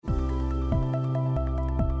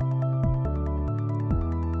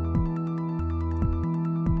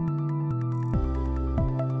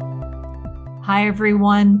Hi,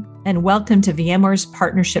 everyone, and welcome to VMware's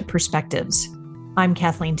Partnership Perspectives. I'm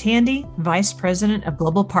Kathleen Tandy, Vice President of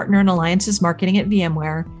Global Partner and Alliances Marketing at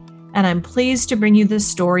VMware, and I'm pleased to bring you the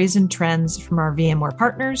stories and trends from our VMware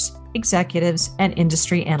partners, executives, and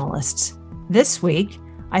industry analysts. This week,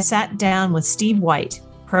 I sat down with Steve White,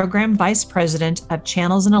 Program Vice President of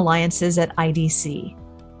Channels and Alliances at IDC.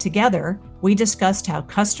 Together, we discussed how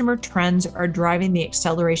customer trends are driving the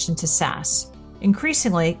acceleration to SaaS.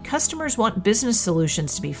 Increasingly, customers want business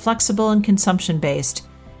solutions to be flexible and consumption-based,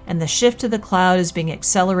 and the shift to the cloud is being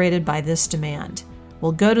accelerated by this demand.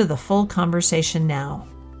 We'll go to the full conversation now.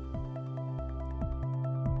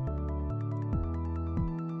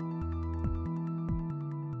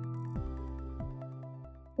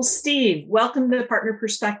 Well, Steve, welcome to Partner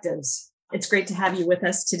Perspectives. It's great to have you with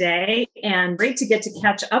us today and great to get to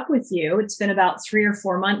catch up with you. It's been about 3 or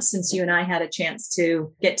 4 months since you and I had a chance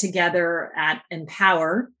to get together at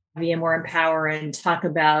Empower, VMware Empower, and talk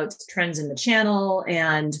about trends in the channel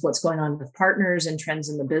and what's going on with partners and trends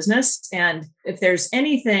in the business. And if there's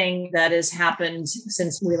anything that has happened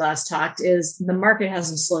since we last talked is the market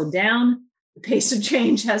hasn't slowed down. The pace of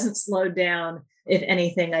change hasn't slowed down. If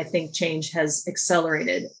anything, I think change has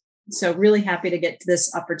accelerated. So really happy to get to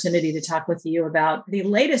this opportunity to talk with you about the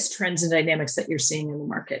latest trends and dynamics that you're seeing in the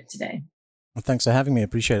market today. Well, thanks for having me. I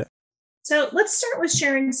appreciate it. So let's start with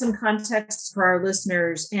sharing some context for our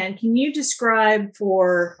listeners. And can you describe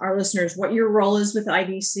for our listeners what your role is with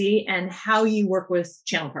IDC and how you work with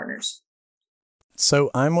channel partners? So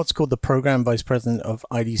I'm what's called the Program Vice President of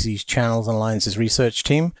IDC's Channels and Alliances Research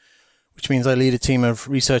Team, which means I lead a team of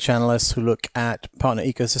research analysts who look at partner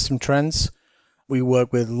ecosystem trends. We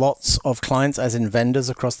work with lots of clients, as in vendors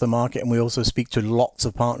across the market, and we also speak to lots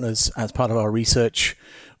of partners as part of our research,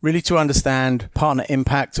 really to understand partner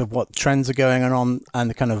impact of what trends are going on and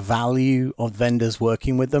the kind of value of vendors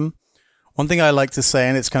working with them. One thing I like to say,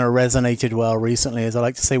 and it's kind of resonated well recently, is I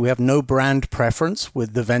like to say we have no brand preference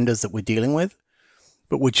with the vendors that we're dealing with,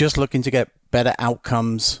 but we're just looking to get better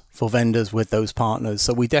outcomes for vendors with those partners.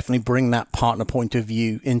 So we definitely bring that partner point of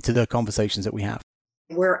view into the conversations that we have.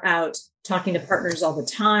 We're out talking to partners all the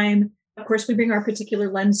time. Of course, we bring our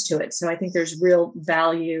particular lens to it. So I think there's real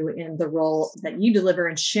value in the role that you deliver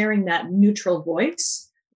in sharing that neutral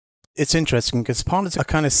voice. It's interesting because partners are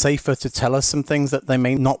kind of safer to tell us some things that they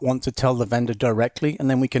may not want to tell the vendor directly, and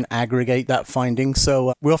then we can aggregate that finding.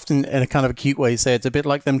 So we often, in a kind of a cute way, say it's a bit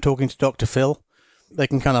like them talking to Dr. Phil. They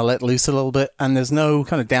can kind of let loose a little bit, and there's no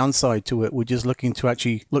kind of downside to it. We're just looking to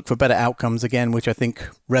actually look for better outcomes again, which I think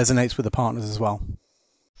resonates with the partners as well.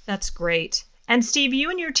 That's great. And Steve, you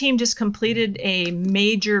and your team just completed a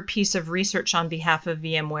major piece of research on behalf of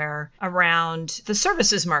VMware around the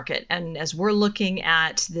services market. And as we're looking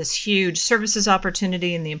at this huge services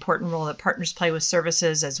opportunity and the important role that partners play with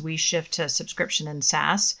services as we shift to subscription and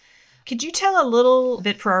SaaS, could you tell a little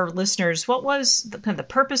bit for our listeners, what was the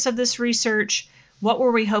purpose of this research? What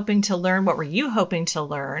were we hoping to learn? What were you hoping to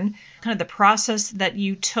learn? Kind of the process that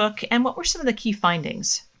you took, and what were some of the key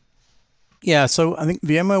findings? Yeah, so I think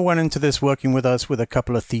VMware went into this working with us with a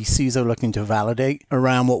couple of theses they're looking to validate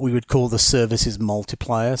around what we would call the services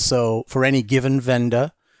multiplier. So for any given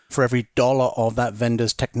vendor, for every dollar of that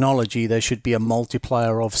vendor's technology, there should be a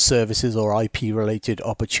multiplier of services or IP-related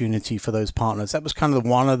opportunity for those partners. That was kind of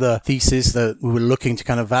one of the theses that we were looking to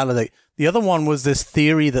kind of validate. The other one was this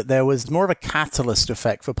theory that there was more of a catalyst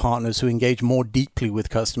effect for partners who engage more deeply with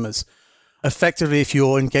customers. Effectively, if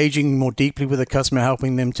you're engaging more deeply with a customer,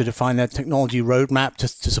 helping them to define their technology roadmap to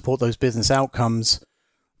support those business outcomes,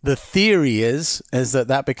 the theory is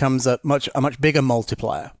that becomes a much bigger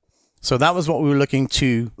multiplier. So that was what we were looking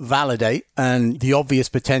to validate. And the obvious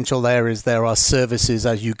potential there are services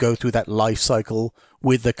as you go through that life cycle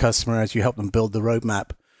with the customer as you help them build the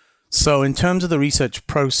roadmap. So in terms of the research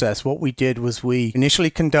process, what we did was we initially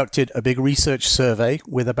conducted a big research survey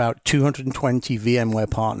with about 220 VMware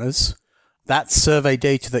partners. That survey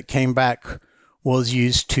data that came back was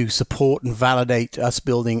used to support and validate us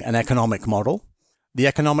building an economic model. The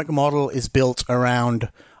economic model is built around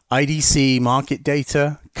IDC market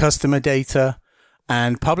data, customer data,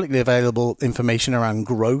 and publicly available information around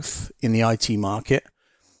growth in the IT market,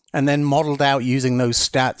 and then modeled out using those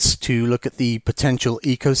stats to look at the potential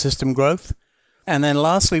ecosystem growth. And then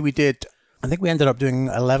lastly, I think we ended up doing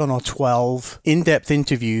 11 or 12 in-depth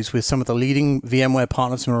interviews with some of the leading VMware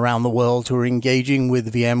partners from around the world who are engaging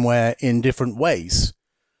with VMware in different ways.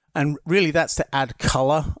 And really that's to add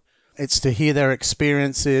color. It's to hear their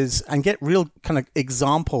experiences and get real kind of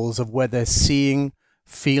examples of where they're seeing,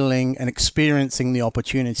 feeling, and experiencing the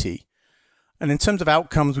opportunity. And in terms of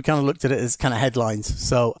outcomes, we kind of looked at it as kind of headlines.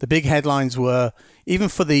 So the big headlines were, even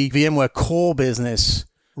for the VMware core business,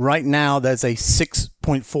 right now there's a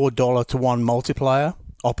 $6.4 to 1 multiplier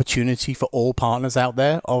opportunity for all partners out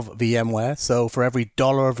there of VMware. So for every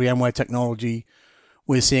dollar of VMware technology,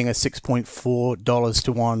 we're seeing a $6.4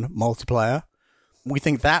 to 1 multiplier. We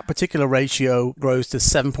think that particular ratio grows to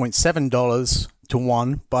 $7.7 to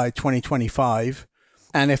 1 by 2025.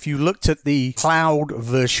 And if you looked at the cloud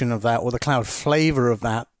version of that, or the cloud flavor of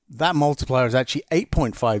that, that multiplier is actually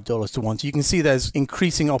 $8.5 to 1. So you can see there's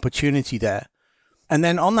increasing opportunity there. And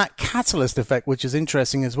then on that catalyst effect, which is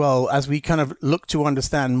interesting as well, as we kind of look to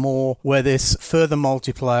understand more where this further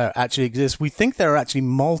multiplier actually exists, we think there are actually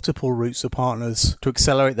multiple routes of partners to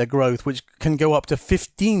accelerate their growth, which can go up to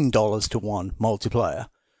 $15 to 1 multiplier.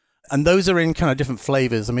 And those are in kind of different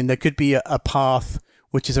flavors. I mean, there could be a path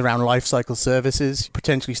which is around lifecycle services,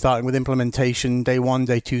 potentially starting with implementation, day 1,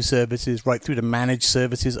 day 2 services, right through to managed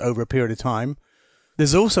services over a period of time.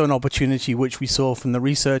 There's also an opportunity, which we saw from the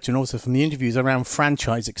research and also from the interviews, around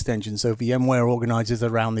franchise extension. So VMware organizes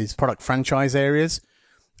around these product franchise areas,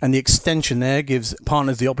 and the extension there gives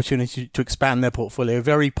partners the opportunity to expand their portfolio.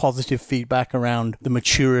 Very positive feedback around the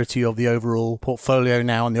maturity of the overall portfolio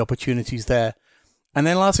now and the opportunities there. And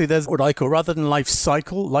then lastly, there's what I call, rather than life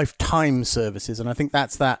cycle, lifetime services. And I think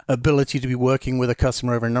that's that ability to be working with a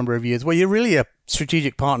customer over a number of years, where you're really a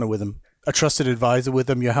strategic partner with them, a trusted advisor with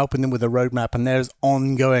them, you're helping them with a roadmap, and there's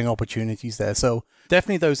ongoing opportunities there. So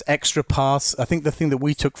definitely those extra paths. I think the thing that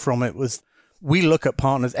we took from it was, we look at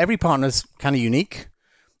partners, every partner's kind of unique.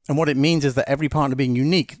 And what it means is that every partner being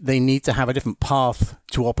unique, they need to have a different path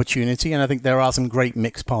to opportunity. And I think there are some great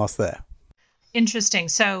mixed paths there. Interesting.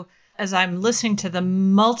 So as I'm listening to the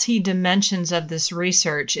multi-dimensions of this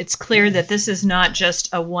research, it's clear that this is not just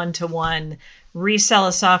a one-to-one resell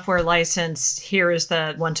a software license, here is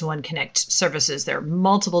the one-to-one connect services. There are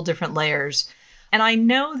multiple different layers. And I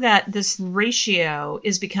know that this ratio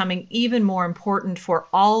is becoming even more important for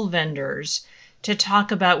all vendors to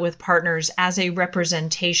talk about with partners as a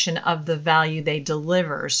representation of the value they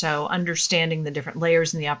deliver. So understanding the different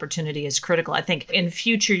layers and the opportunity is critical. I think in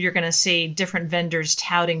future, you're going to see different vendors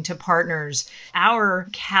touting to partners, our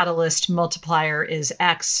catalyst multiplier is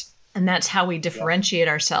X, and that's how we differentiate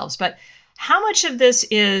ourselves. But how much of this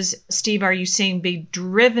is, Steve, are you seeing be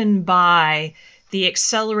driven by the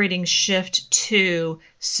accelerating shift to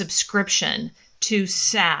subscription, to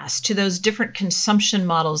SaaS, to those different consumption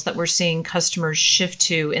models that we're seeing customers shift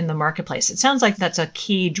to in the marketplace? It sounds like that's a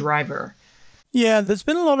key driver. Yeah, there's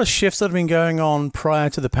been a lot of shifts that have been going on prior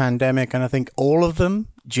to the pandemic, and I think all of them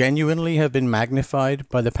genuinely have been magnified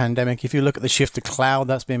by the pandemic. If you look at the shift to cloud,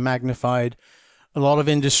 that's been magnified. A lot of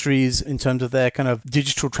industries, in terms of their kind of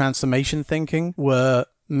digital transformation thinking, were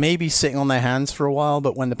maybe sitting on their hands for a while,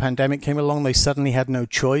 but when the pandemic came along, they suddenly had no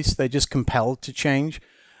choice. They're just compelled to change.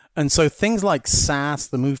 And so things like SaaS,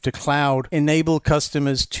 the move to cloud, enable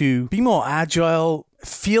customers to be more agile,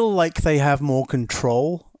 feel like they have more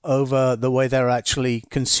control over the way they're actually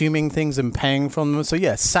consuming things and paying from them. So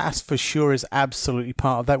yeah, SaaS for sure is absolutely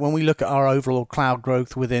part of that. When we look at our overall cloud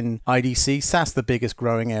growth within IDC, SaaS the biggest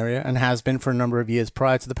growing area and has been for a number of years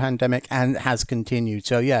prior to the pandemic and has continued.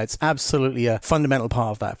 So yeah, it's absolutely a fundamental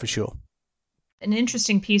part of that for sure. An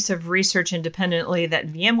interesting piece of research independently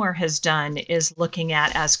that VMware has done is looking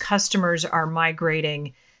at, as customers are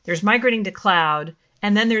migrating, there's migrating to cloud,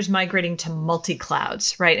 and then there's migrating to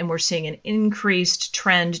multi-clouds, right? And we're seeing an increased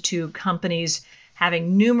trend to companies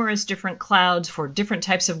having numerous different clouds for different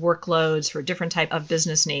types of workloads, for different type of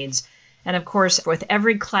business needs. And of course, with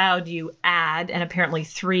every cloud you add, and apparently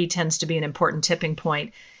 3 tends to be an important tipping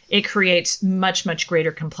point, it creates much, much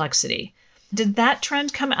greater complexity. Did that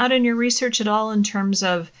trend come out in your research at all in terms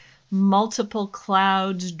of multiple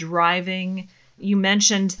clouds driving? You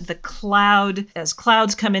mentioned the cloud. As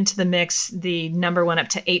clouds come into the mix, the number went up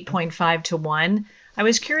to 8.5 to 1. I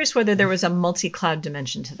was curious whether there was a multi-cloud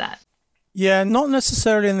dimension to that. Yeah, not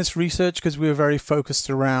necessarily in this research because we were very focused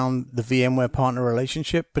around the VMware partner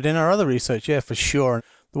relationship, but in our other research, yeah, for sure.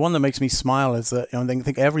 The one that makes me smile is that I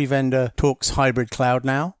think every vendor talks hybrid cloud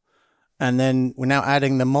now. And then we're now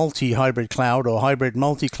adding the multi-hybrid cloud or hybrid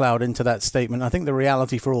multi-cloud into that statement. I think the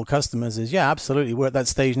reality for all customers is, yeah, absolutely. We're at that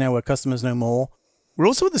stage now where customers know more. We're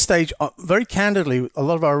also at the stage, very candidly, a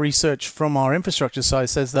lot of our research from our infrastructure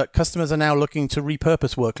side says that customers are now looking to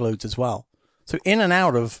repurpose workloads as well. So in and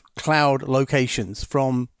out of cloud locations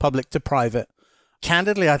from public to private.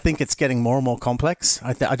 Candidly, I think it's getting more and more complex.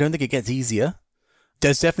 I don't think it gets easier.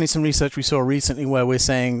 There's definitely some research we saw recently where we're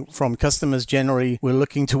saying from customers generally, we're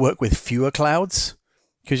looking to work with fewer clouds.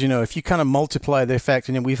 Because, if you kind of multiply the effect,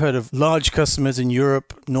 and we've heard of large customers in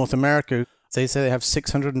Europe, North America, They say they have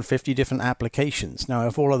 650 different applications. Now,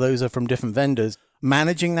 if all of those are from different vendors,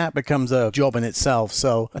 managing that becomes a job in itself.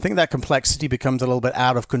 So I think that complexity becomes a little bit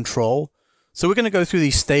out of control. So we're going to go through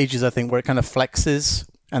these stages, I think, where it kind of flexes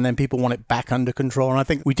and then people want it back under control. And I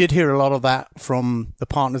think we did hear a lot of that from the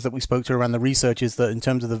partners that we spoke to around the research, is that in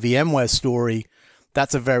terms of the VMware story,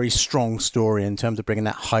 that's a very strong story in terms of bringing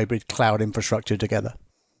that hybrid cloud infrastructure together.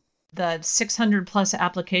 The 600 plus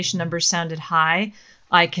application numbers sounded high.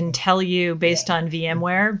 I can tell you, based on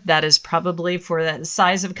VMware, that is probably, for the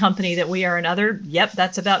size of company that we are another, yep,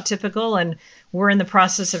 that's about typical. And we're in the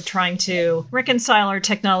process of trying to reconcile our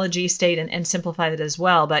technology state and simplify that as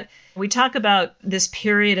well. But we talk about this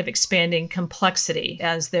period of expanding complexity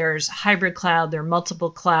as there's hybrid cloud, there are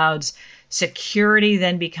multiple clouds. Security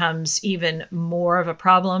then becomes even more of a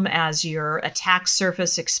problem as your attack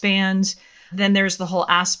surface expands. Then there's the whole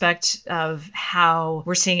aspect of how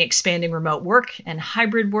we're seeing expanding remote work and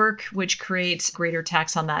hybrid work, which creates greater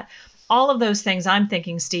tax on that. All of those things I'm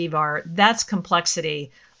thinking, Steve, that's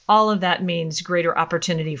complexity. All of that means greater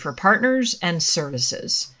opportunity for partners and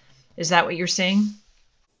services. Is that what you're seeing?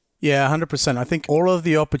 Yeah, 100%. I think all of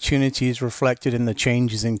the opportunities reflected in the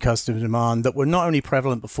changes in customer demand that were not only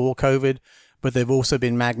prevalent before COVID, but they've also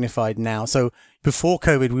been magnified now. So before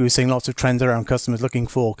COVID, we were seeing lots of trends around customers looking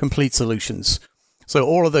for complete solutions. So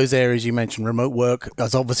all of those areas you mentioned, remote work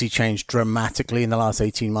has obviously changed dramatically in the last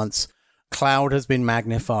 18 months. Cloud has been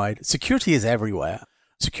magnified. Security is everywhere.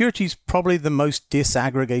 Security is probably the most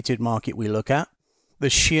disaggregated market we look at.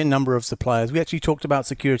 The sheer number of suppliers. We actually talked about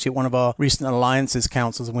security at one of our recent alliances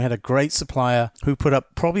councils, and we had a great supplier who put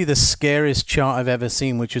up probably the scariest chart I've ever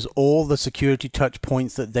seen, which is all the security touch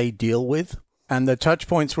points that they deal with. And the touch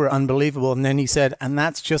points were unbelievable. And then he said, and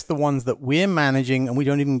that's just the ones that we're managing, and we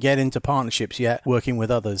don't even get into partnerships yet working with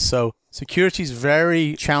others. So security is a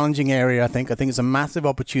very challenging area, I think. I think it's a massive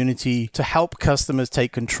opportunity to help customers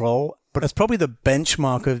take control. But it's probably the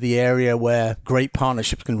benchmark of the area where great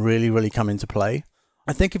partnerships can really, really come into play.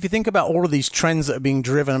 I think if you think about all of these trends that are being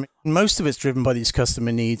driven, I mean, most of it's driven by these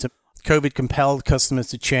customer needs. COVID compelled customers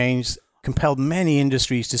to change, compelled many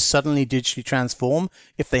industries to suddenly digitally transform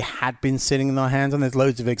if they had been sitting in their hands. And there's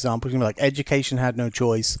loads of examples, like education had no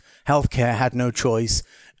choice, healthcare had no choice,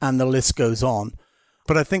 and the list goes on.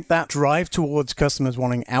 But I think that drive towards customers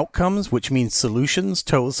wanting outcomes, which means solutions,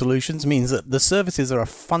 total solutions, means that the services are a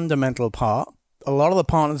fundamental part. A lot of the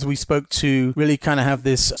partners we spoke to really kind of have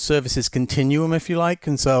this services continuum, if you like.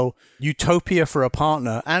 And so utopia for a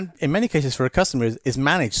partner, and in many cases for a customer, is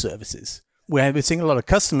managed services. We're seeing a lot of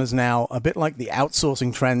customers now, a bit like the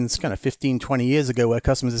outsourcing trends kind of 15, 20 years ago, where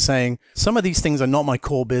customers are saying, some of these things are not my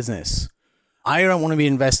core business. I don't want to be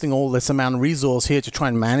investing all this amount of resource here to try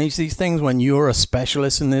and manage these things when you're a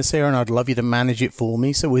specialist in this area, and I'd love you to manage it for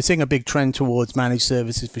me. So we're seeing a big trend towards managed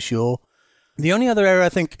services for sure. The only other area I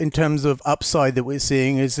think in terms of upside that we're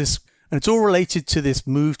seeing is this, and it's all related to this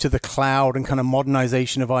move to the cloud and kind of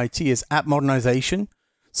modernization of IT, is app modernization.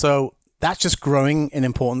 So that's just growing in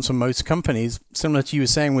importance for most companies. Similar to you were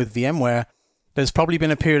saying with VMware, there's probably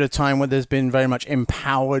been a period of time where there's been very much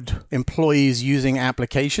empowered employees using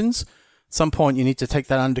applications. At some point, you need to take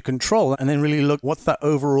that under control and then really look, what's that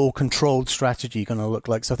overall controlled strategy going to look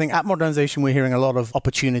like? So I think app modernization, we're hearing a lot of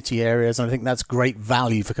opportunity areas, and I think that's great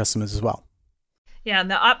value for customers as well. Yeah,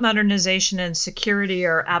 and the app modernization and security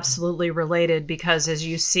are absolutely related, because as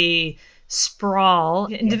you see sprawl,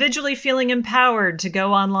 individually feeling empowered to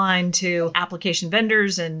go online to application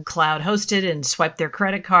vendors and cloud hosted and swipe their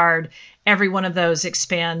credit card, every one of those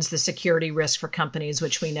expands the security risk for companies,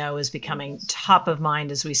 which we know is becoming top of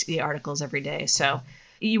mind as we see articles every day. So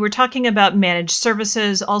you were talking about managed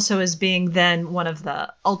services also as being then one of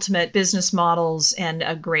the ultimate business models and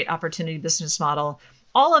a great opportunity business model.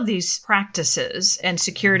 All of these practices, and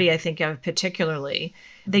security I think of particularly,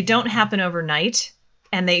 they don't happen overnight,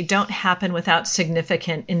 and they don't happen without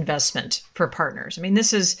significant investment for partners. I mean,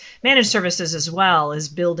 this is managed services as well as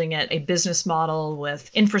building a business model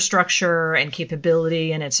with infrastructure and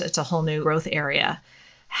capability, and it's a whole new growth area.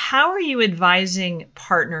 How are you advising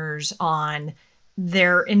partners on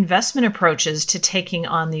their investment approaches to taking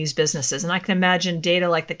on these businesses? And I can imagine data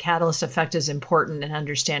like the Catalyst effect is important in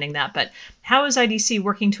understanding that. But how is IDC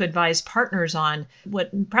working to advise partners on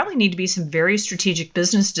what probably need to be some very strategic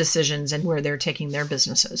business decisions and where they're taking their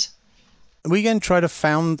businesses? We again try to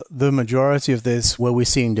found the majority of this where we're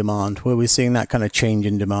seeing demand, where we're seeing that kind of change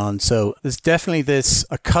in demand. So there's definitely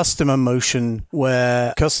a customer motion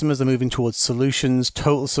where customers are moving towards solutions,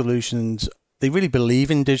 total solutions. They really believe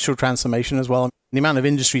in digital transformation as well. The amount of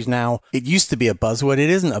industries now, it used to be a buzzword. It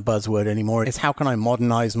isn't a buzzword anymore. It's how can I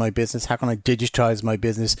modernize my business? How can I digitize my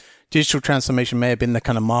business? Digital transformation may have been the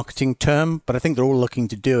kind of marketing term, but I think they're all looking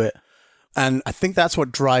to do it. And I think that's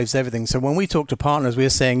what drives everything. So when we talk to partners, we're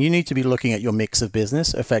saying you need to be looking at your mix of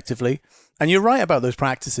business effectively. And you're right about those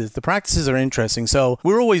practices. The practices are interesting. So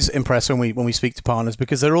we're always impressed when we speak to partners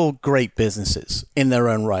because they're all great businesses in their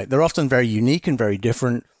own right. They're often very unique and very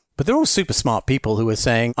different. But they're all super smart people who are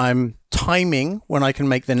saying, I'm timing when I can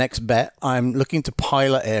make the next bet. I'm looking to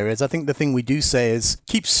pilot areas. I think the thing we do say is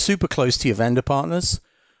keep super close to your vendor partners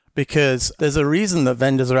because there's a reason that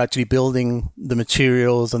vendors are actually building the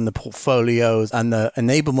materials and the portfolios and the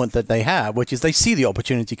enablement that they have, which is they see the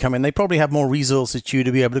opportunity coming. They probably have more resources to you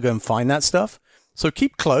to be able to go and find that stuff. So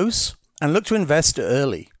keep close and look to invest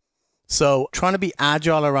early. So trying to be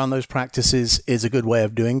agile around those practices is a good way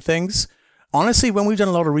of doing things. Honestly, when we've done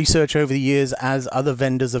a lot of research over the years, as other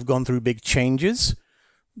vendors have gone through big changes,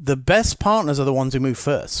 the best partners are the ones who move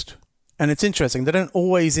first. And it's interesting. They don't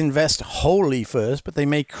always invest wholly first, but they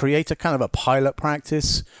may create a kind of a pilot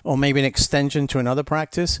practice or maybe an extension to another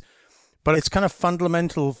practice. But it's kind of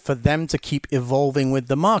fundamental for them to keep evolving with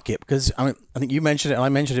the market because I think you mentioned it and I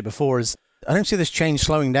mentioned it before is I don't see this change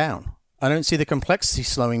slowing down. I don't see the complexity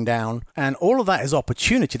slowing down. And all of that is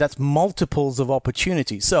opportunity. That's multiples of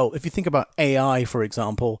opportunity. So if you think about AI, for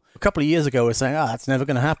example, a couple of years ago, we're saying, that's never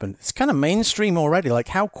going to happen. It's kind of mainstream already. Like,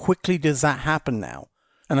 how quickly does that happen now?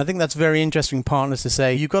 And I think that's very interesting, partners, to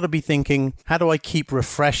say, you've got to be thinking, how do I keep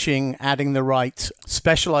refreshing, adding the right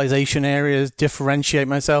specialization areas, differentiate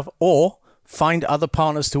myself, or find other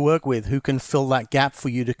partners to work with who can fill that gap for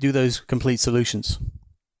you to do those complete solutions.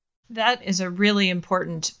 That is a really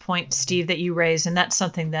important point, Steve, that you raise. And that's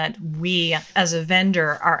something that we as a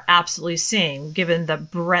vendor are absolutely seeing, given the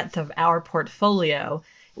breadth of our portfolio.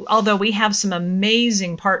 Although we have some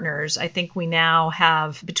amazing partners, I think we now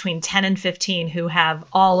have between 10 and 15 who have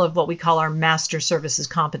all of what we call our master services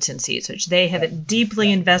competencies, which they have deeply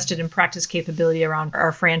invested in practice capability around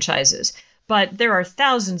our franchises. But there are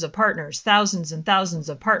thousands of partners, thousands and thousands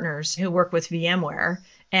of partners who work with VMware.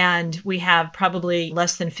 And we have probably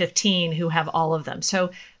less than 15 who have all of them.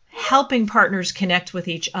 So helping partners connect with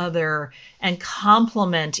each other and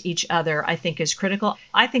complement each other, I think, is critical.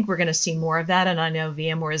 I think we're going to see more of that. And I know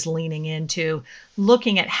VMware is leaning into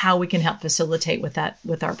looking at how we can help facilitate with that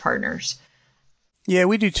with our partners. Yeah,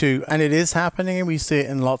 we do too. And it is happening. And we see it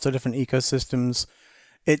in lots of different ecosystems.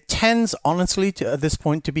 It tends, honestly, to, at this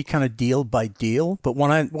point, to be kind of deal by deal. But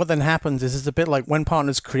what then happens is it's a bit like when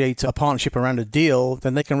partners create a partnership around a deal,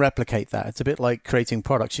 then they can replicate that. It's a bit like creating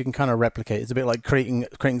products. You can kind of replicate. It's a bit like creating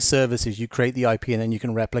services. You create the IP and then you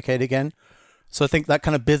can replicate again. So I think that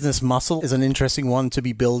kind of business muscle is an interesting one to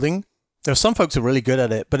be building. There are some folks who are really good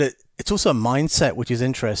at it, but it's also a mindset, which is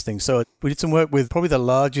interesting. So we did some work with probably the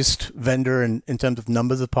largest vendor in terms of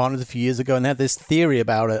numbers of partners a few years ago, and they had this theory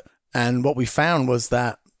about it. And what we found was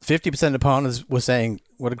that 50% of partners were saying,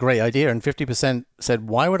 what a great idea. And 50% said,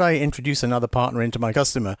 why would I introduce another partner into my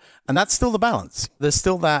customer? And that's still the balance. There's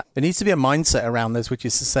still that. There needs to be a mindset around this, which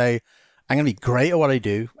is to say, I'm going to be great at what I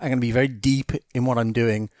do. I'm going to be very deep in what I'm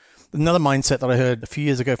doing. Another mindset that I heard a few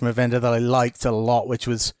years ago from a vendor that I liked a lot, which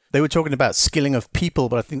was they were talking about skilling of people,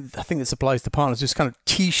 but I think this applies to partners, just kind of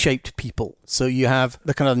T-shaped people. So you have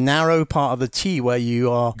the kind of narrow part of the T where you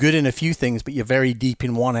are good in a few things, but you're very deep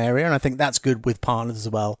in one area. And I think that's good with partners as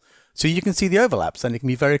well. So you can see the overlaps and it can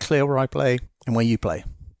be very clear where I play and where you play.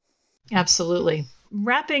 Absolutely.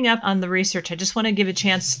 Wrapping up on the research, I just want to give a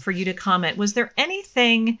chance for you to comment. Was there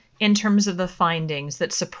anything in terms of the findings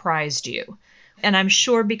that surprised you? And I'm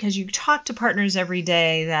sure because you talk to partners every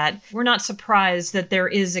day that we're not surprised that there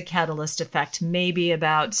is a catalyst effect, maybe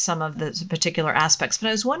about some of the particular aspects. But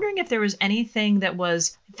I was wondering if there was anything that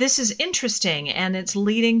was, this is interesting and it's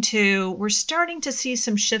leading to, we're starting to see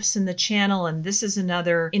some shifts in the channel and this is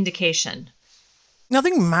another indication.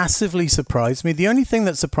 Nothing massively surprised me. The only thing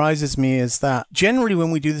that surprises me is that generally when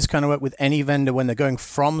we do this kind of work with any vendor, when they're going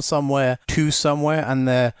from somewhere to somewhere and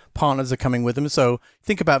their partners are coming with them. So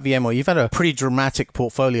think about VMware. You've had a pretty dramatic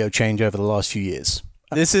portfolio change over the last few years.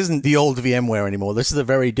 This isn't the old VMware anymore. This is a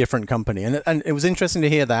very different company. And it was interesting to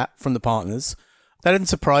hear that from the partners. That didn't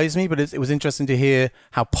surprise me, but it was interesting to hear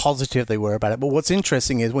how positive they were about it. But what's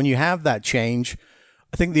interesting is when you have that change,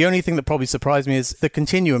 I think the only thing that probably surprised me is the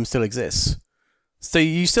continuum still exists. So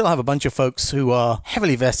you still have a bunch of folks who are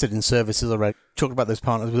heavily vested in services already. Talk about those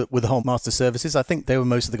partners with the whole master services. I think they were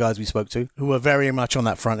most of the guys we spoke to who were very much on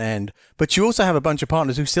that front end. But you also have a bunch of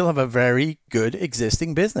partners who still have a very good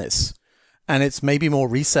existing business. And it's maybe more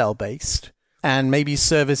resale based. And maybe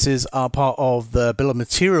services are part of the bill of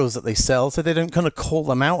materials that they sell, so they don't kind of call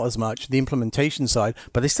them out as much, the implementation side,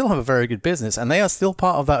 but they still have a very good business, and they are still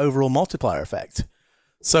part of that overall multiplier effect.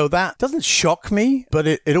 So that doesn't shock me, but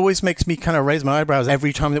it always makes me kind of raise my eyebrows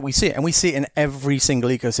every time that we see it. And we see it in every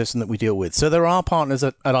single ecosystem that we deal with. So there are partners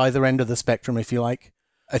at either end of the spectrum, if you like.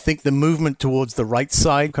 I think the movement towards the right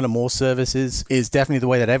side, kind of more services, is definitely the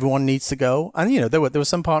way that everyone needs to go. And, there were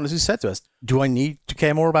some partners who said to us, do I need to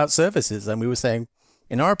care more about services? And we were saying,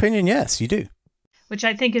 in our opinion, yes, you do. Which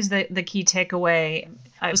I think is the key takeaway.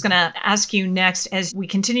 I was going to ask you next, as we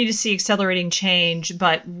continue to see accelerating change,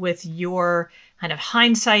 but with your kind of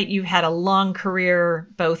hindsight, you've had a long career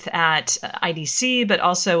both at IDC, but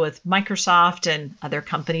also with Microsoft and other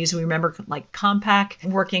companies. We remember like Compaq,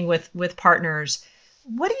 working with partners.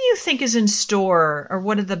 What do you think is in store, or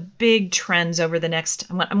what are the big trends over the next,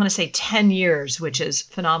 I'm going to say 10 years, which is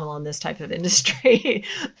phenomenal in this type of industry.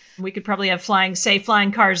 We could probably have flying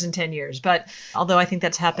cars in 10 years, but although I think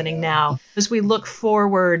that's happening now, as we look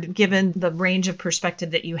forward, given the range of perspective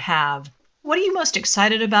that you have, what are you most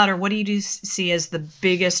excited about, or what do you see as the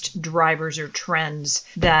biggest drivers or trends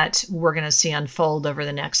that we're going to see unfold over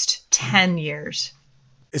the next 10 years?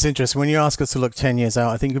 It's interesting. When you ask us to look 10 years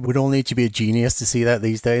out, I think it would all need to be a genius to see that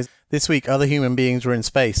these days. This week, other human beings were in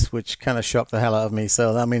space, which kind of shocked the hell out of me.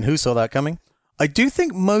 So, who saw that coming? I do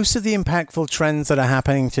think most of the impactful trends that are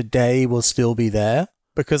happening today will still be there,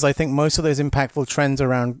 because I think most of those impactful trends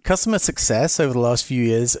around customer success over the last few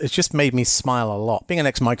years, it's just made me smile a lot. Being an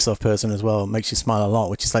ex-Microsoft person as well makes you smile a lot,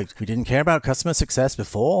 which is like, we didn't care about customer success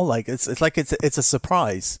before. Like, it's a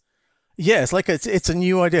surprise. Yeah, it's a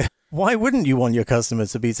new idea. Why wouldn't you want your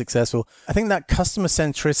customers to be successful? I think that customer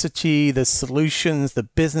centricity, the solutions, the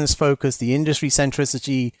business focus, the industry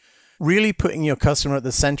centricity, really putting your customer at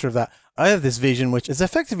the center of that. I have this vision, which is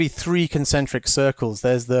effectively 3 concentric circles.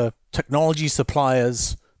 There's the technology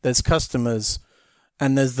suppliers, there's customers,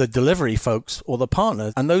 and there's the delivery folks or the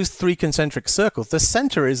partners. And those 3 concentric circles, the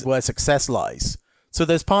center is where success lies. So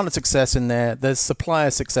there's partner success in there, there's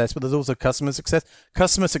supplier success, but there's also customer success.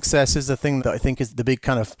 Customer success is the thing that I think is the big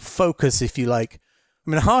kind of focus, if you like. I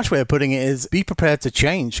mean, a harsh way of putting it is be prepared to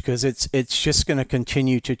change, because it's just going to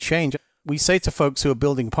continue to change. We say to folks who are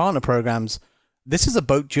building partner programs, this is a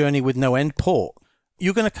boat journey with no end port.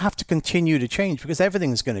 You're going to have to continue to change because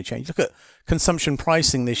everything's going to change. Look at consumption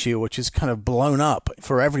pricing this year, which is kind of blown up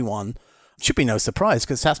for everyone. Should be no surprise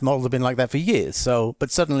because SaaS models have been like that for years. So, but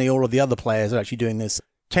suddenly all of the other players are actually doing this.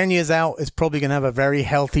 10 years out is probably going to have a very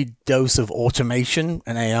healthy dose of automation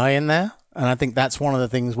and AI in there. And I think that's one of the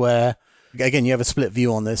things where, again, you have a split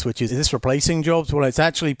view on this, which is this replacing jobs? Well, it's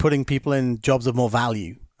actually putting people in jobs of more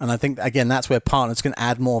value. And I think, again, that's where partners can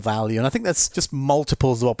add more value. And I think that's just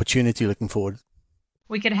multiples of opportunity looking forward.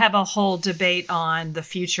 We could have a whole debate on the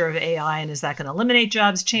future of AI and is that going to eliminate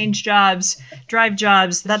jobs, change jobs, drive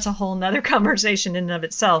jobs? That's a whole nother conversation in and of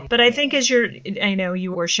itself. But I think as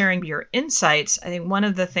you were sharing your insights, I think one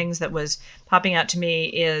of the things that was popping out to me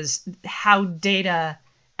is how data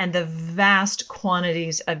and the vast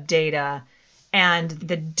quantities of data and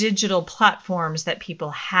the digital platforms that people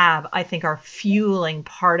have, I think are fueling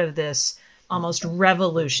part of this almost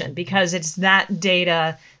revolution, because it's that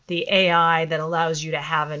data, the AI that allows you to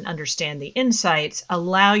have and understand the insights,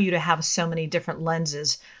 allow you to have so many different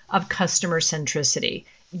lenses of customer centricity,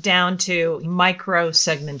 down to micro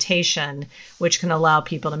segmentation, which can allow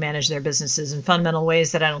people to manage their businesses in fundamental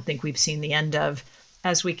ways that I don't think we've seen the end of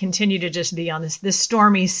as we continue to just be on this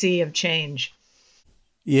stormy sea of change.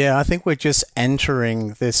 Yeah, I think we're just entering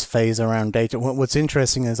this phase around data. What's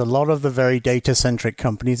interesting is a lot of the very data-centric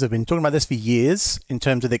companies have been talking about this for years in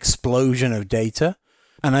terms of the explosion of data.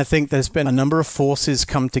 And I think there's been a number of forces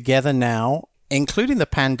come together now, including the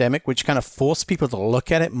pandemic, which kind of forced people to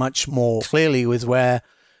look at it much more clearly, was where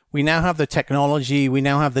we now have the technology, we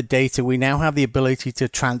now have the data, we now have the ability to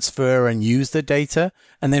transfer and use the data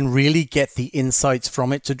and then really get the insights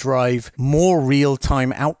from it to drive more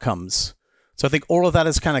real-time outcomes. So I think all of that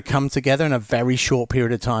has kind of come together in a very short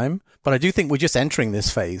period of time. But I do think we're just entering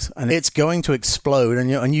this phase and it's going to explode.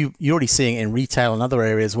 And you're already seeing it in retail and other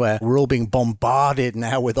areas where we're all being bombarded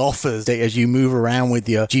now with offers as you move around with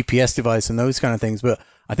your GPS device and those kind of things. But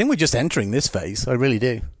I think we're just entering this phase. I really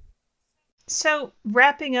do. So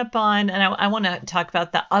wrapping up on, and I want to talk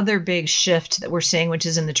about the other big shift that we're seeing, which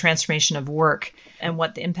is in the transformation of work and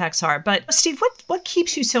what the impacts are. But Steve, what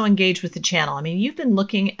keeps you so engaged with the channel? I mean, you've been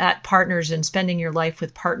looking at partners and spending your life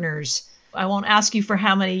with partners. I won't ask you for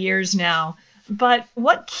how many years now, but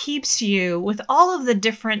what keeps you with all of the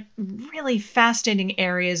different really fascinating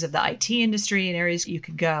areas of the IT industry and areas you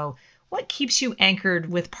could go? What keeps you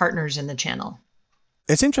anchored with partners in the channel?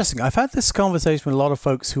 It's interesting. I've had this conversation with a lot of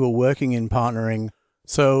folks who are working in partnering.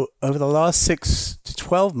 So over the last 6 to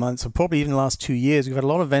 12 months, or probably even the last 2 years, we've had a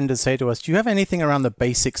lot of vendors say to us, do you have anything around the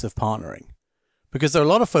basics of partnering? Because there are a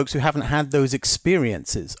lot of folks who haven't had those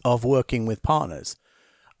experiences of working with partners.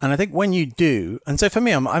 And I think when you do, and so for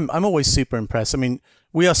me, I'm always super impressed. I mean,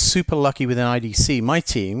 we are super lucky within IDC. My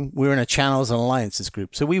team, we're in a channels and alliances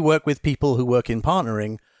group. So we work with people who work in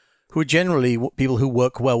partnering, who are generally people who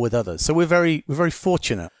work well with others. So we're very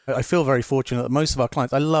fortunate. I feel very fortunate that most of our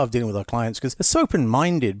clients, I love dealing with our clients because they're so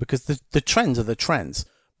open-minded, because the trends are the trends.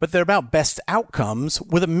 But they're about best outcomes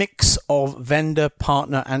with a mix of vendor,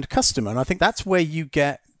 partner, and customer. And I think that's where you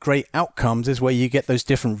get great outcomes, is where you get those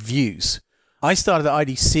different views. I started at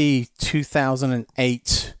IDC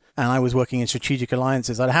 2008, and I was working in strategic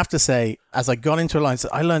alliances. I'd have to say, as I got into alliances,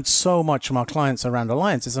 I learned so much from our clients around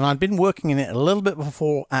alliances. And I'd been working in it a little bit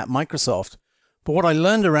before at Microsoft. But what I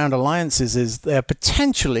learned around alliances is they're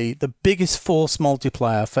potentially the biggest force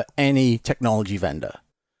multiplier for any technology vendor.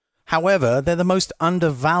 However, they're the most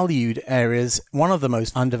undervalued areas, one of the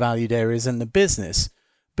most undervalued areas in the business,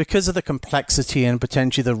 because of the complexity and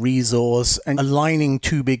potentially the resource and aligning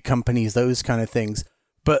two big companies, those kind of things.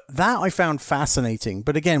 But that I found fascinating.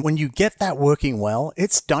 But again, when you get that working well,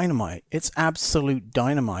 it's dynamite. It's absolute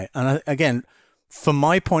dynamite. And again, from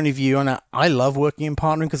my point of view, and I love working in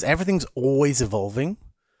partnering because everything's always evolving.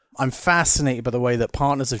 I'm fascinated by the way that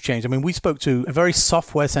partners have changed. I mean, we spoke to a very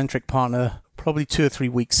software-centric partner probably 2 or 3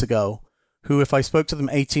 weeks ago, who, if I spoke to them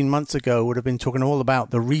 18 months ago, would have been talking all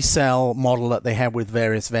about the resale model that they had with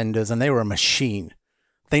various vendors, and they were a machine.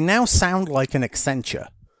 They now sound like an Accenture.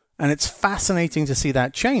 And it's fascinating to see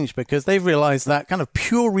that change, because they've realized that kind of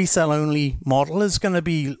pure resale-only model is going to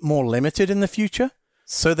be more limited in the future.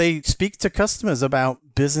 So they speak to customers about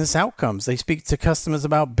business outcomes. They speak to customers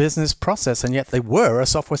about business process, and yet they were a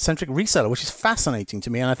software-centric reseller, which is fascinating to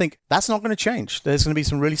me. And I think that's not going to change. There's going to be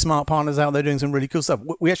some really smart partners out there doing some really cool stuff.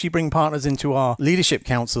 We actually bring partners into our leadership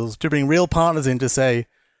councils to bring real partners in to say,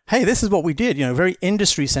 hey, this is what we did. You know, very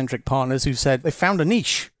industry-centric partners who said they found a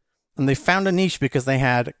niche. And they found a niche because they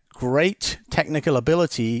had great technical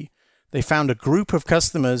ability. They found a group of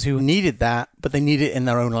customers who needed that, but they needed it in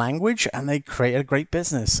their own language, and they created a great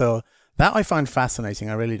business. So that I find fascinating.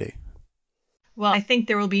 I really do. Well, I think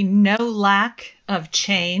there will be no lack of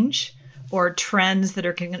change or trends that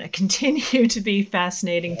are going to continue to be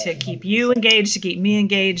fascinating to keep you engaged, to keep me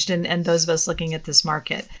engaged, and those of us looking at this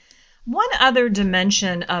market. One other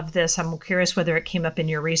dimension of this, I'm curious whether it came up in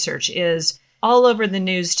your research, is all over the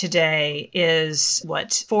news today is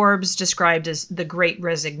what Forbes described as the Great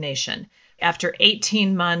Resignation. After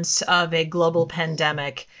 18 months of a global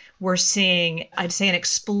pandemic, we're seeing, I'd say, an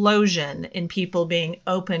explosion in people being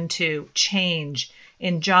open to change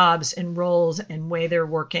in jobs and roles and way they're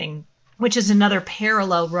working, which is another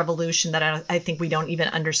parallel revolution that I think we don't even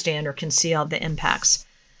understand or can see all the impacts.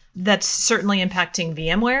 That's certainly impacting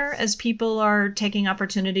VMware as people are taking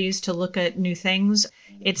opportunities to look at new things.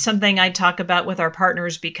 It's something I talk about with our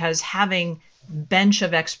partners because having bench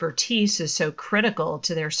of expertise is so critical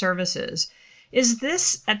to their services. Is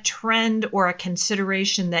this a trend or a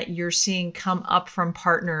consideration that you're seeing come up from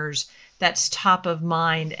partners that's top of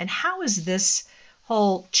mind? And how is this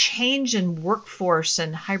whole change in workforce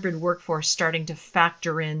and hybrid workforce starting to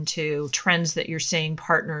factor into trends that you're seeing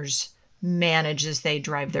partners manage as they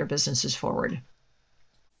drive their businesses forward?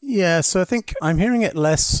 Yeah, so I think I'm hearing it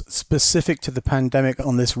less specific to the pandemic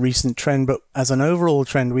on this recent trend, but as an overall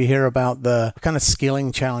trend, we hear about the kind of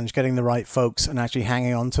skilling challenge, getting the right folks and actually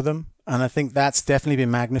hanging on to them. And I think that's definitely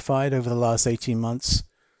been magnified over the last 18 months.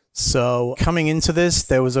 So coming into this,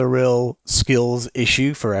 there was a real skills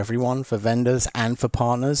issue for everyone, for vendors and for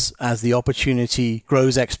partners, as the opportunity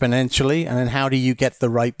grows exponentially. And then how do you get the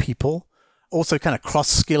right people? Also kind of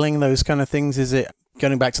cross-skilling, those kind of things. Is it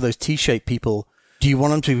going back to those T-shaped people? Do you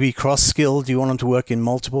want them to be cross-skilled? Do you want them to work in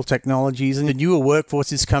multiple technologies? And the newer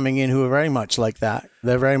workforce is coming in who are very much like that.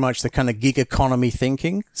 They're very much the kind of gig economy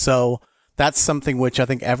thinking. So that's something which I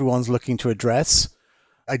think everyone's looking to address.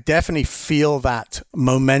 I definitely feel that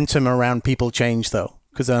momentum around people change, though.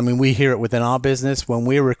 Because, I mean, we hear it within our business when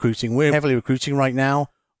we're recruiting. We're heavily recruiting right now.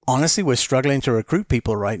 Honestly, we're struggling to recruit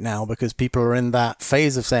people right now because people are in that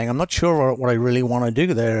phase of saying, I'm not sure what I really want to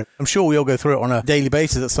do there. I'm sure we all go through it on a daily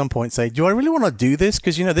basis at some point, say, do I really want to do this?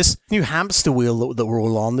 Because, you know, this new hamster wheel that we're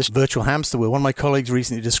all on, this virtual hamster wheel, one of my colleagues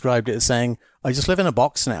recently described it as saying, I just live in a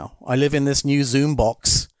box now. I live in this new Zoom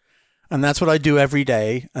box, and that's what I do every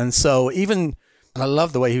day. And so even, and I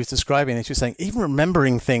love the way he was describing it, he was saying, even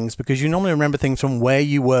remembering things, because you normally remember things from where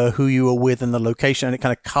you were, who you were with, and the location, and it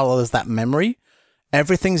kind of colors that memory.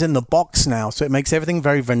 Everything's in the box now, so it makes everything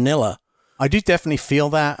very vanilla. I do definitely feel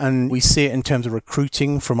that, and we see it in terms of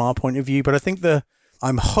recruiting from our point of view. But I think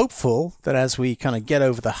I'm hopeful that as we kind of get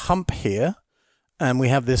over the hump here, and we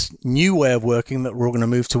have this new way of working that we're all going to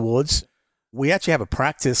move towards, we actually have a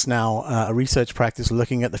practice now, a research practice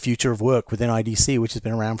looking at the future of work within IDC, which has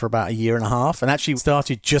been around for about a year and a half, and actually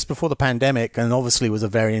started just before the pandemic, and obviously was a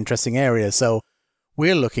very interesting area. So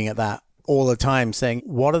we're looking at that all the time, saying,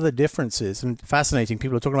 what are the differences? And fascinating,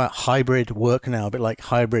 people are talking about hybrid work now, a bit like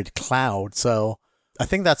hybrid cloud. So I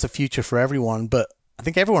think that's a future for everyone, but I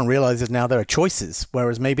think everyone realizes now there are choices,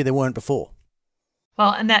 whereas maybe they weren't before.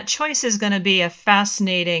 Well, and that choice is going to be a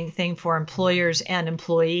fascinating thing for employers and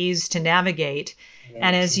employees to navigate.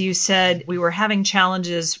 And as you said, we were having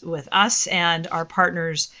challenges with us and our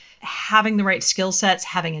partners having the right skill sets,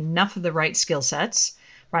 having enough of the right skill sets,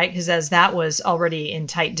 right? Because as that was already in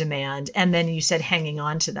tight demand. And then you said hanging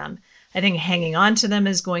on to them. I think hanging on to them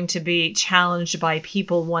is going to be challenged by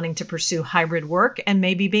people wanting to pursue hybrid work and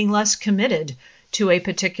maybe being less committed to a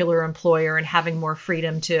particular employer and having more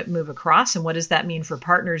freedom to move across. And what does that mean for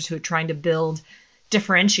partners who are trying to build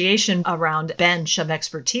differentiation around bench of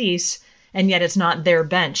expertise, and yet it's not their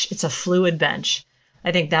bench, it's a fluid bench?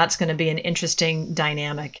 I think that's going to be an interesting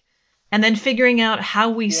dynamic. And then figuring out how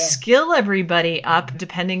we skill everybody up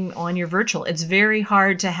depending on your virtual. It's very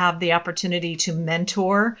hard to have the opportunity to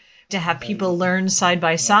mentor, to have people learn side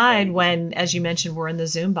by side when, as you mentioned, we're in the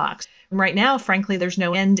Zoom box. Right now, frankly, there's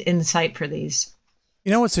no end in sight for these.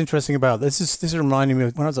 You know what's interesting about this is reminding me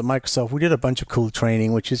of when I was at Microsoft, we did a bunch of cool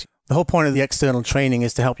training, which is the whole point of the external training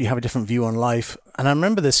is to help you have a different view on life. And I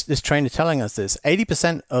remember this trainer telling us this: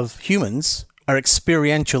 80% of humans are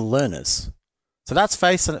experiential learners. So that's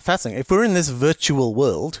fascinating. If we're in this virtual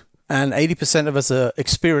world and 80% of us are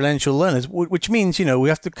experiential learners, which means, we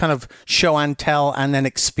have to kind of show and tell and then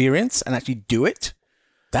experience and actually do it.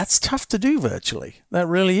 That's tough to do virtually. That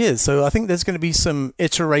really is. So I think there's going to be some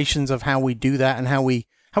iterations of how we do that and how we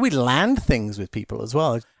land things with people as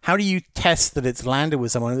well. How do you test that it's landed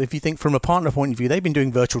with someone? If you think from a partner point of view, they've been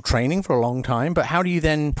doing virtual training for a long time, but how do you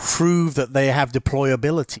then prove that they have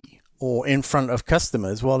deployability or in front of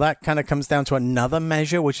customers? Well, that kind of comes down to another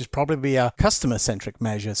measure, which is probably a customer-centric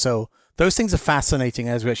measure. So those things are fascinating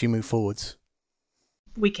as we actually move forwards.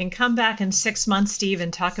 We can come back in 6 months, Steve,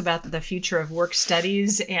 and talk about the future of work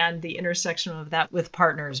studies and the intersection of that with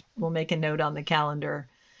partners. We'll make a note on the calendar.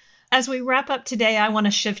 As we wrap up today, I want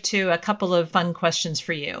to shift to a couple of fun questions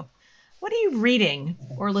for you. What are you reading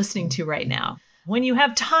or listening to right now? When you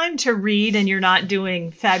have time to read and you're not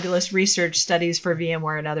doing fabulous research studies for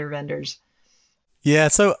VMware and other vendors. Yeah,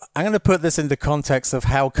 so I'm going to put this into context of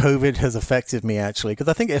how COVID has affected me, actually, because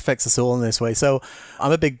I think it affects us all in this way. So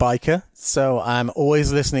I'm a big biker, so I'm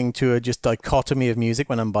always listening to a just dichotomy of music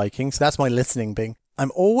when I'm biking. So that's my listening thing.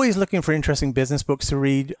 I'm always looking for interesting business books to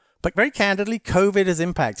read. But very candidly, COVID has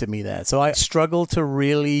impacted me there. So I struggle to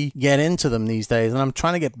really get into them these days, and I'm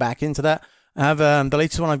trying to get back into that. I have the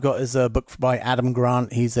latest one I've got is a book by Adam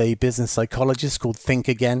Grant. He's a business psychologist called Think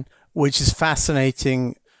Again, which is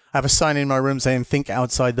fascinating. I have a sign in my room saying, think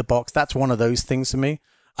outside the box. That's one of those things for me.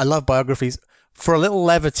 I love biographies. For a little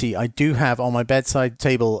levity, I do have on my bedside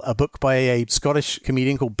table a book by a Scottish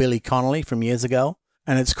comedian called Billy Connolly from years ago.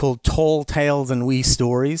 And it's called Tall Tales and Wee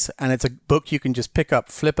Stories. And it's a book you can just pick up,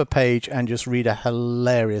 flip a page, and just read a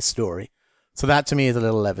hilarious story. So that to me is a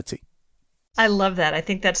little levity. I love that. I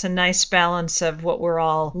think that's a nice balance of what we're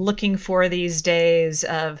all looking for these days,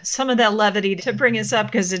 of some of that levity to bring us up,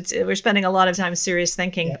 because we're spending a lot of time serious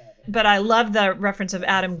thinking. But I love the reference of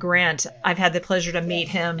Adam Grant. I've had the pleasure to meet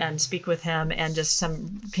him and speak with him, and just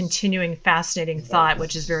some continuing fascinating thought,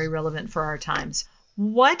 which is very relevant for our times.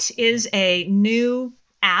 What is a new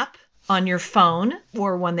app on your phone,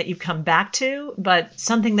 or one that you've come back to, but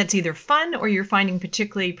something that's either fun or you're finding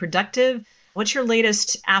particularly productive? What's your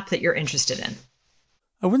latest app that you're interested in?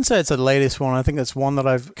 I wouldn't say it's the latest one. I think it's one that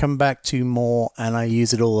I've come back to more and I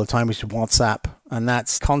use it all the time, which is WhatsApp. And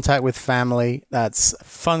that's contact with family. That's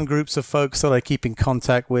fun groups of folks that I keep in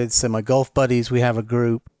contact with. So my golf buddies, we have a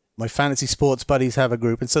group. My fantasy sports buddies have a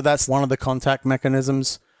group. And so that's one of the contact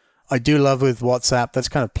mechanisms. I do love with WhatsApp. That's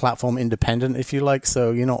kind of platform independent, if you like.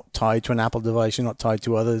 So you're not tied to an Apple device. You're not tied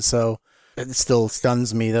to others. So it still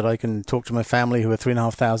stuns me that I can talk to my family who are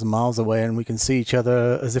 3,500 miles away and we can see each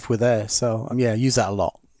other as if we're there. So yeah, use that a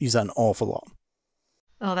lot. Use that an awful lot.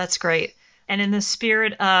 Oh, that's great. And in the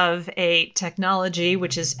spirit of a technology,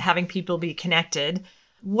 which is having people be connected,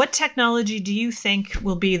 what technology do you think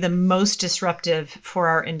will be the most disruptive for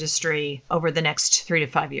our industry over the next 3 to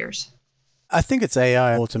 5 years? I think it's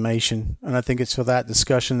AI automation. And I think it's for that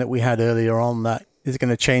discussion that we had earlier on that is going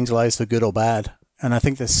to change lives for good or bad. And I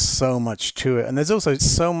think there's so much to it. And there's also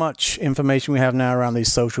so much information we have now around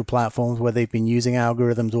these social platforms where they've been using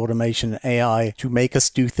algorithms, automation, AI to make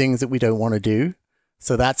us do things that we don't want to do.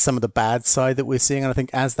 So that's some of the bad side that we're seeing. And I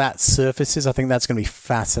think as that surfaces, I think that's going to be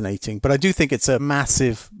fascinating. But I do think it's a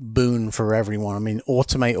massive boon for everyone. I mean,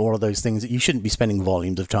 automate all of those things that you shouldn't be spending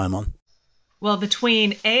volumes of time on. Well,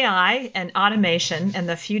 between AI and automation and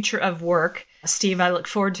the future of work, Steve, I look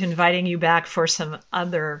forward to inviting you back for some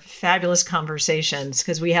other fabulous conversations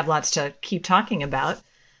because we have lots to keep talking about.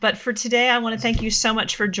 But for today, I want to thank you so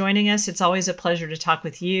much for joining us. It's always a pleasure to talk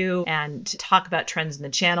with you and to talk about trends in the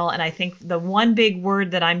channel. And I think the one big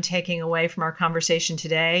word that I'm taking away from our conversation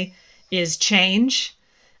today is change.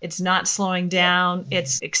 It's not slowing down.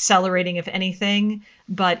 It's accelerating, if anything.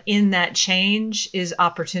 But in that change is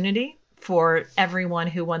opportunity for everyone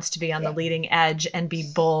who wants to be on the leading edge and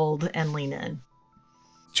be bold and lean in.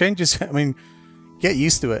 Changes, I mean, get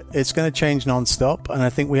used to it. It's going to change nonstop. And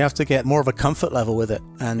I think we have to get more of a comfort level with it.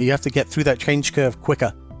 And you have to get through that change curve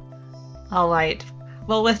quicker. All right.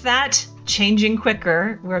 Well, with that, changing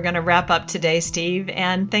quicker, we're going to wrap up today, Steve.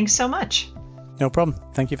 And thanks so much. No problem.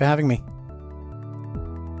 Thank you for having me.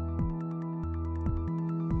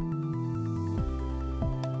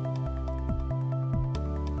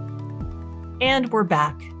 And we're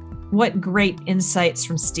back. What great insights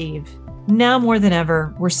from Steve. Now more than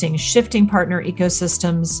ever, we're seeing shifting partner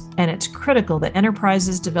ecosystems, and it's critical that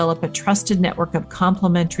enterprises develop a trusted network of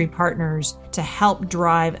complementary partners to help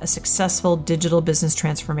drive a successful digital business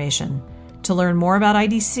transformation. To learn more about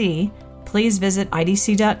IDC, please visit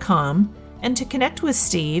idc.com, and to connect with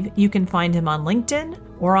Steve, you can find him on LinkedIn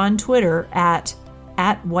or on Twitter at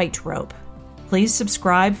 @WhiteRope. Please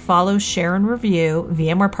subscribe, follow, share, and review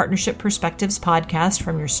VMware Partnership Perspectives podcast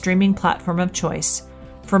from your streaming platform of choice.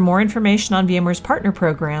 For more information on VMware's partner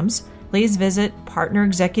programs, please visit Partner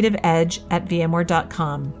Executive Edge at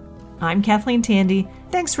VMware.com. I'm Kathleen Tandy.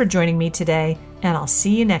 Thanks for joining me today, and I'll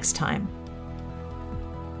see you next time.